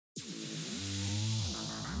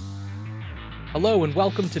Hello and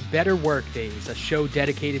welcome to Better Work Days, a show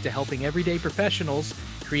dedicated to helping everyday professionals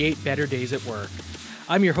create better days at work.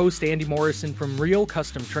 I'm your host, Andy Morrison from Real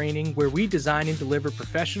Custom Training, where we design and deliver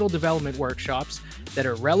professional development workshops that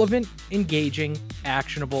are relevant, engaging,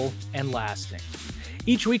 actionable, and lasting.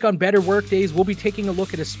 Each week on Better Work Days, we'll be taking a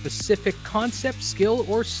look at a specific concept, skill,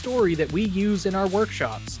 or story that we use in our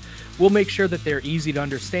workshops. We'll make sure that they're easy to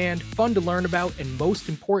understand, fun to learn about, and most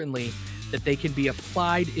importantly, that they can be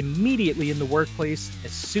applied immediately in the workplace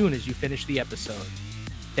as soon as you finish the episode.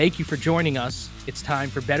 Thank you for joining us. It's time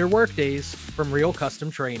for Better Work Days from Real Custom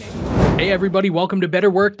Training. Hey everybody, welcome to Better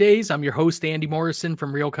Work Days. I'm your host, Andy Morrison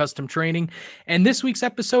from Real Custom Training. And this week's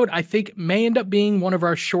episode, I think, may end up being one of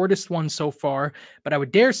our shortest ones so far, but I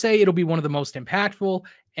would dare say it'll be one of the most impactful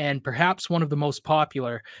and perhaps one of the most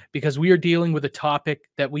popular, because we are dealing with a topic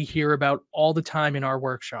that we hear about all the time in our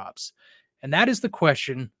workshops. And that is the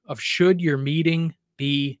question of, should your meeting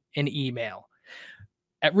be an email?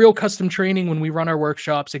 At Real Custom Training, when we run our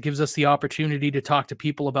workshops, it gives us the opportunity to talk to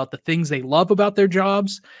people about the things they love about their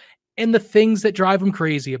jobs and the things that drive them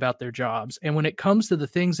crazy about their jobs. And when it comes to the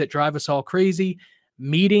things that drive us all crazy,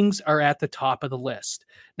 meetings are at the top of the list.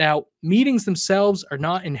 Now, meetings themselves are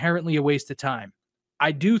not inherently a waste of time.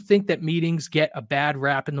 I do think that meetings get a bad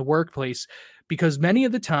rap in the workplace because many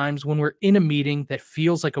of the times when we're in a meeting that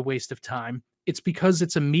feels like a waste of time, it's because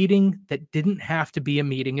it's a meeting that didn't have to be a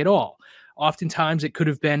meeting at all. Oftentimes, it could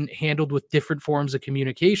have been handled with different forms of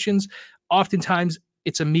communications. Oftentimes,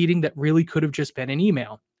 it's a meeting that really could have just been an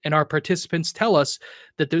email. And our participants tell us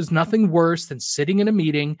that there's nothing worse than sitting in a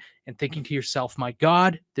meeting and thinking to yourself, my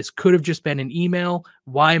God, this could have just been an email.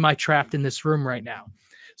 Why am I trapped in this room right now?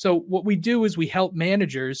 So what we do is we help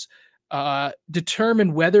managers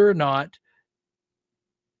determine whether or not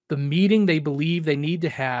the meeting they believe they need to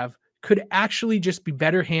have could actually just be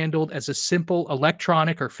better handled as a simple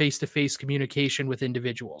electronic or face-to-face communication with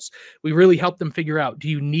individuals. We really help them figure out, do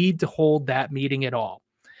you need to hold that meeting at all?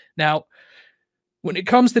 Now, when it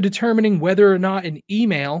comes to determining whether or not an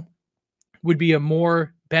email would be a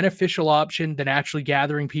more beneficial option than actually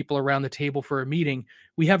gathering people around the table for a meeting,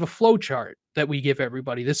 we have a flow chart that we give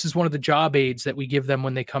everybody. This is one of the job aids that we give them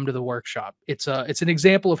when they come to the workshop. It's an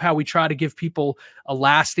example of how we try to give people a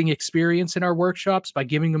lasting experience in our workshops by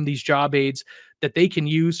giving them these job aids that they can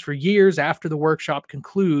use for years after the workshop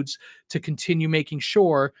concludes to continue making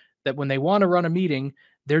sure that when they want to run a meeting,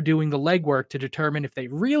 they're doing the legwork to determine if they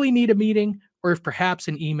really need a meeting or if perhaps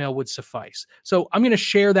an email would suffice. So I'm going to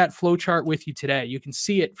share that flow chart with you today. You can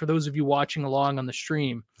see it for those of you watching along on the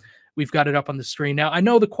stream. We've got it up on the screen. Now, I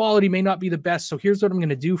know the quality may not be the best, so here's what I'm going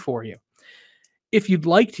to do for you. If you'd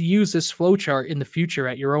like to use this flow chart in the future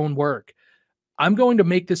at your own work, I'm going to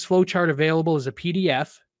make this flow chart available as a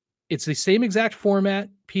PDF. It's the same exact format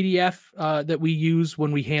PDF that we use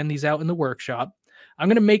when we hand these out in the workshop. I'm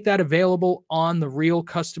going to make that available on the Real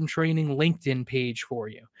Custom Training LinkedIn page for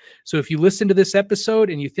you. So if you listen to this episode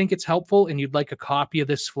and you think it's helpful and you'd like a copy of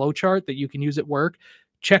this flowchart that you can use at work,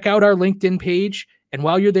 check out our LinkedIn page. And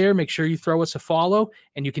while you're there, make sure you throw us a follow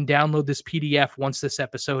and you can download this PDF once this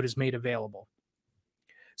episode is made available.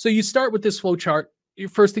 So you start with this flowchart. Your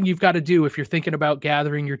first thing you've got to do if you're thinking about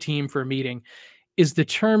gathering your team for a meeting is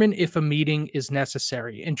determine if a meeting is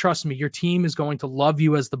necessary. And trust me, your team is going to love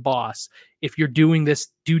you as the boss if you're doing this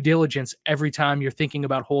due diligence every time you're thinking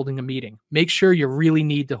about holding a meeting. Make sure you really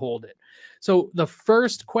need to hold it. So the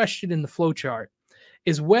first question in the flowchart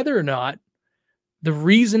is whether or not the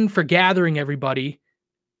reason for gathering everybody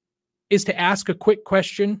is to ask a quick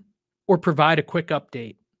question or provide a quick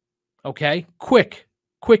update. Okay? Quick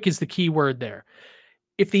is the key word there.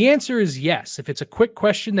 If the answer is yes, if it's a quick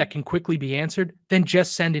question that can quickly be answered, then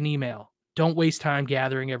just send an email. Don't waste time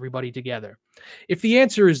gathering everybody together. If the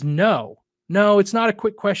answer is no, it's not a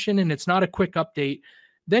quick question and it's not a quick update,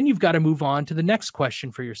 then you've got to move on to the next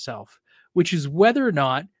question for yourself, which is whether or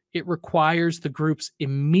not it requires the group's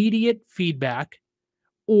immediate feedback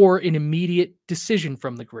or an immediate decision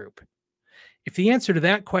from the group. If the answer to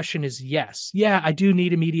that question is yes, I do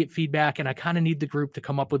need immediate feedback and I kind of need the group to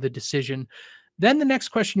come up with a decision, then the next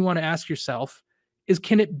question you want to ask yourself is,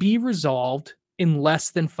 can it be resolved in less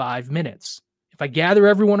than 5 minutes? If I gather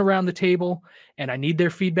everyone around the table and I need their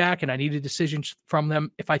feedback and I need a decision from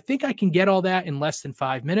them, if I think I can get all that in less than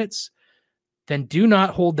 5 minutes, then do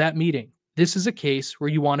not hold that meeting. This is a case where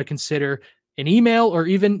you want to consider an email or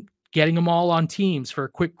even getting them all on Teams for a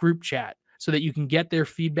quick group chat so that you can get their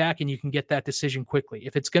feedback and you can get that decision quickly.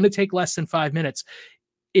 If it's going to take less than 5 minutes,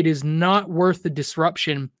 it is not worth the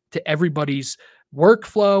disruption to everybody's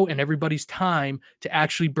workflow and everybody's time to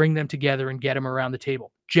actually bring them together and get them around the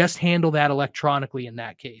table. Just handle that electronically in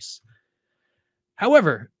that case.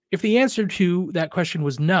 However, If the answer to that question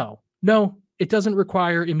was no, it doesn't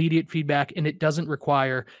require immediate feedback and it doesn't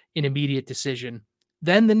require an immediate decision,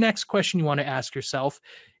 then the next question you want to ask yourself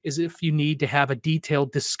is if you need to have a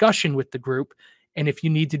detailed discussion with the group and if you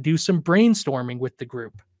need to do some brainstorming with the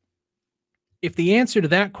group. If the answer to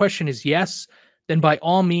that question is yes, then by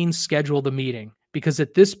all means schedule the meeting, because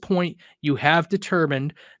at this point you have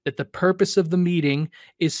determined that the purpose of the meeting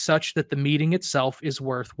is such that the meeting itself is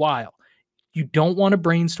worthwhile. You don't want to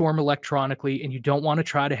brainstorm electronically and you don't want to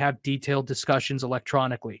try to have detailed discussions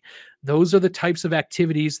electronically. Those are the types of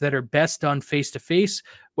activities that are best done face to face,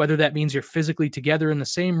 whether that means you're physically together in the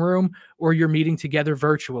same room or you're meeting together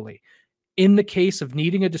virtually. In the case of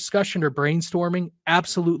needing a discussion or brainstorming,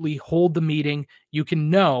 absolutely hold the meeting. You can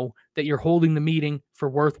know that you're holding the meeting for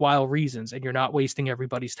worthwhile reasons and you're not wasting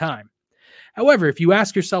everybody's time. However, if you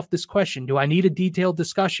ask yourself this question, do I need a detailed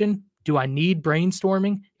discussion? Do I need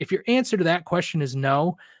brainstorming? If your answer to that question is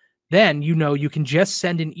no, then you know you can just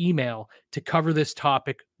send an email to cover this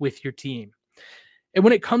topic with your team. And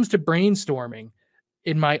when it comes to brainstorming,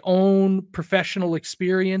 in my own professional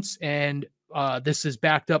experience, and this is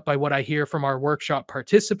backed up by what I hear from our workshop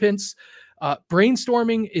participants,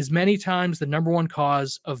 brainstorming is many times the number one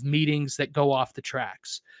cause of meetings that go off the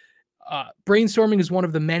tracks. Brainstorming is one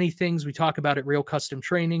of the many things we talk about at Real Custom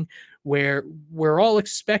Training, where we're all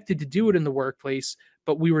expected to do it in the workplace,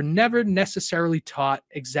 but we were never necessarily taught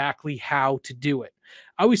exactly how to do it.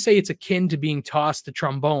 I always say it's akin to being tossed a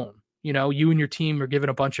trombone. You know, you and your team are given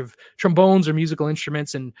a bunch of trombones or musical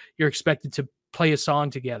instruments, and you're expected to play a song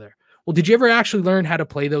together. Well, did you ever actually learn how to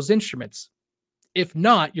play those instruments? If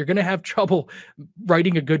not, you're going to have trouble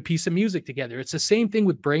writing a good piece of music together. It's the same thing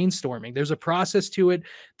with brainstorming. There's a process to it.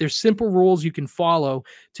 There's simple rules you can follow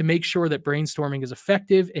to make sure that brainstorming is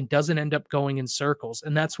effective and doesn't end up going in circles.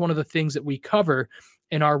 And that's one of the things that we cover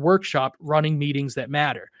in our workshop, Running Meetings That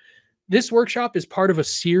Matter. This workshop is part of a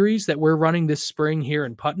series that we're running this spring here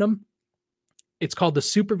in Putnam. It's called the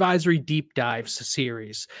Supervisory Deep Dives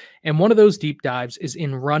series. And one of those deep dives is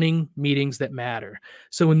in running meetings that matter.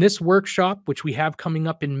 So in this workshop, which we have coming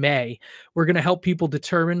up in May, we're going to help people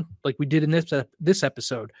determine, like we did in this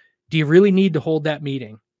episode, do you really need to hold that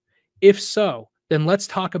meeting? If so, then let's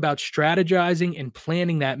talk about strategizing and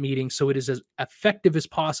planning that meeting so it is as effective as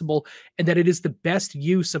possible and that it is the best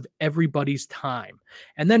use of everybody's time.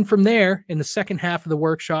 And then from there, in the second half of the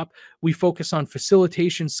workshop, we focus on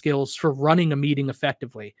facilitation skills for running a meeting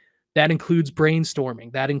effectively. That includes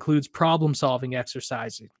brainstorming. That includes problem-solving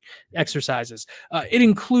exercises. It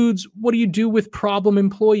includes, what do you do with problem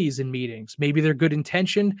employees in meetings? Maybe they're good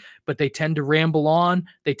intentioned, but they tend to ramble on.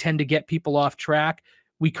 They tend to get people off track.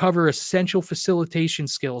 We cover essential facilitation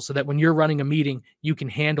skills so that when you're running a meeting, you can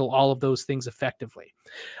handle all of those things effectively.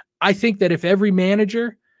 I think that if every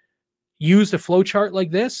manager used a flow chart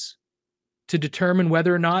like this to determine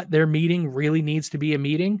whether or not their meeting really needs to be a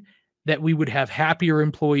meeting, that we would have happier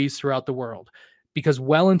employees throughout the world. Because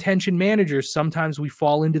well-intentioned managers, sometimes we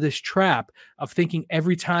fall into this trap of thinking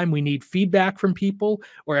every time we need feedback from people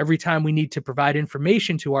or every time we need to provide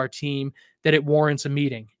information to our team that it warrants a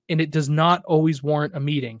meeting. And it does not always warrant a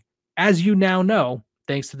meeting, as you now know,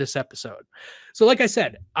 thanks to this episode. So like I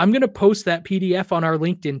said, I'm going to post that PDF on our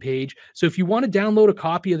LinkedIn page. So if you want to download a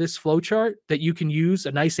copy of this flowchart that you can use,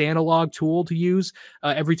 a nice analog tool to use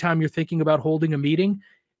every time you're thinking about holding a meeting,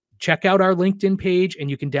 check out our LinkedIn page and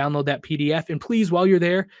you can download that PDF. And please, while you're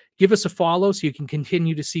there, give us a follow so you can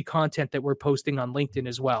continue to see content that we're posting on LinkedIn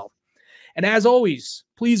as well. And as always,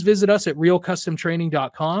 please visit us at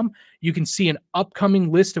realcustomtraining.com. You can see an upcoming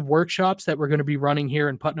list of workshops that we're going to be running here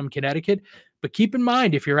in Putnam, Connecticut. But keep in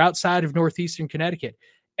mind, if you're outside of Northeastern Connecticut,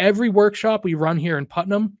 every workshop we run here in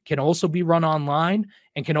Putnam can also be run online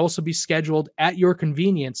and can also be scheduled at your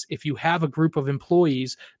convenience if you have a group of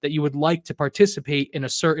employees that you would like to participate in a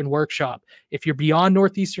certain workshop. If you're beyond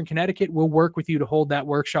Northeastern Connecticut, we'll work with you to hold that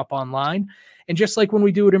workshop online. And just like when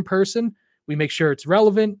we do it in person, we make sure it's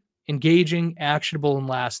relevant, engaging, actionable, and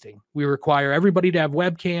lasting. We require everybody to have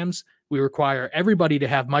webcams. We require everybody to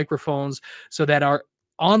have microphones so that our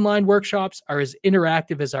online workshops are as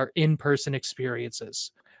interactive as our in-person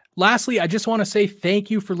experiences. Lastly, I just want to say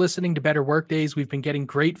thank you for listening to Better Workdays. We've been getting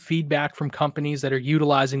great feedback from companies that are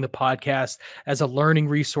utilizing the podcast as a learning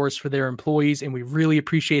resource for their employees, and we really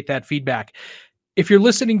appreciate that feedback. If you're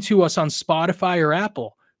listening to us on Spotify or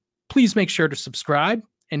Apple, please make sure to subscribe.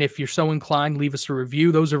 And if you're so inclined, leave us a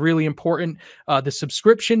review. Those are really important. The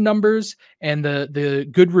subscription numbers and the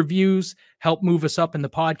good reviews help move us up in the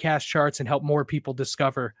podcast charts and help more people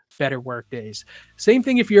discover Better Workdays. Same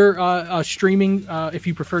thing if you're streaming, if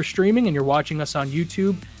you prefer streaming and you're watching us on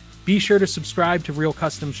YouTube, Be sure to subscribe to Real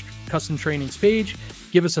Custom Training's page,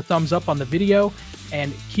 give us a thumbs up on the video,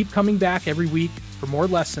 and keep coming back every week for more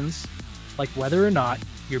lessons like whether or not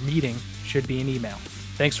your meeting should be an email.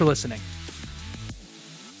 Thanks for listening.